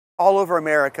all over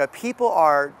America, people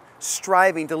are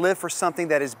striving to live for something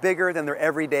that is bigger than their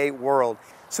everyday world.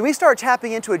 So we start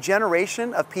tapping into a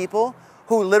generation of people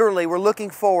who literally were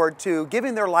looking forward to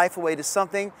giving their life away to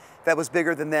something that was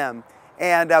bigger than them.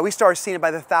 And we started seeing it by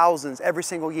the thousands every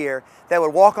single year that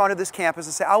would walk onto this campus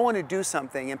and say, I want to do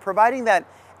something. And providing that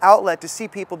outlet to see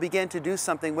people begin to do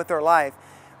something with their life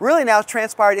really now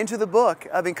transpired into the book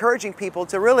of encouraging people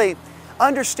to really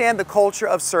understand the culture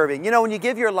of serving. You know, when you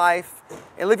give your life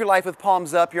and live your life with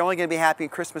palms up, you're only going to be happy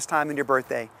at Christmas time and your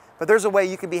birthday. But there's a way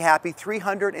you can be happy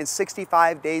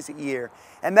 365 days a year.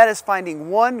 And that is finding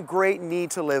one great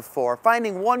need to live for,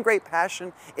 finding one great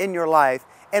passion in your life,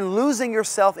 and losing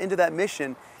yourself into that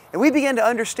mission. And we begin to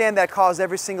understand that cause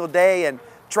every single day, and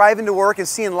driving to work and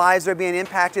seeing lives that are being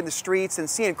impacted in the streets and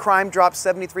seeing crime drop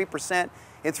 73%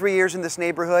 in 3 years in this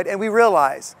neighborhood. And we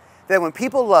realize that when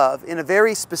people love in a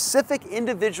very specific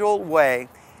individual way,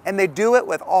 and they do it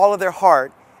with all of their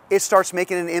heart, it starts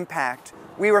making an impact.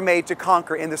 We were made to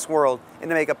conquer in this world and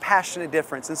to make a passionate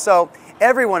difference. And so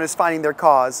everyone is finding their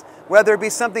cause. Whether it be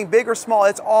something big or small,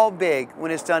 it's all big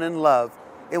when it's done in love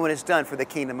and when it's done for the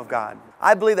kingdom of God.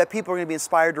 I believe that people are going to be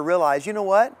inspired to realize, you know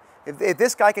what? If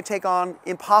this guy can take on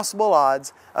impossible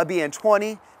odds of being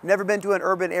 20, never been to an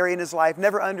urban area in his life,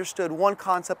 never understood one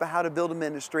concept of how to build a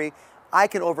ministry, I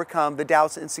can overcome the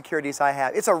doubts and insecurities I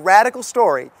have. It's a radical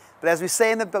story, but as we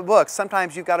say in the book,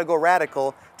 sometimes you've got to go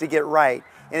radical to get right.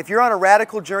 And if you're on a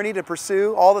radical journey to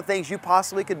pursue all the things you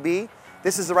possibly could be,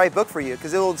 this is the right book for you,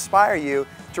 because it will inspire you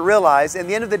to realize, at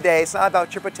the end of the day, it's not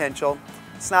about your potential,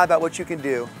 it's not about what you can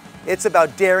do. It's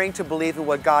about daring to believe in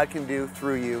what God can do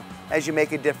through you as you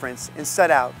make a difference and set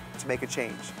out to make a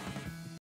change.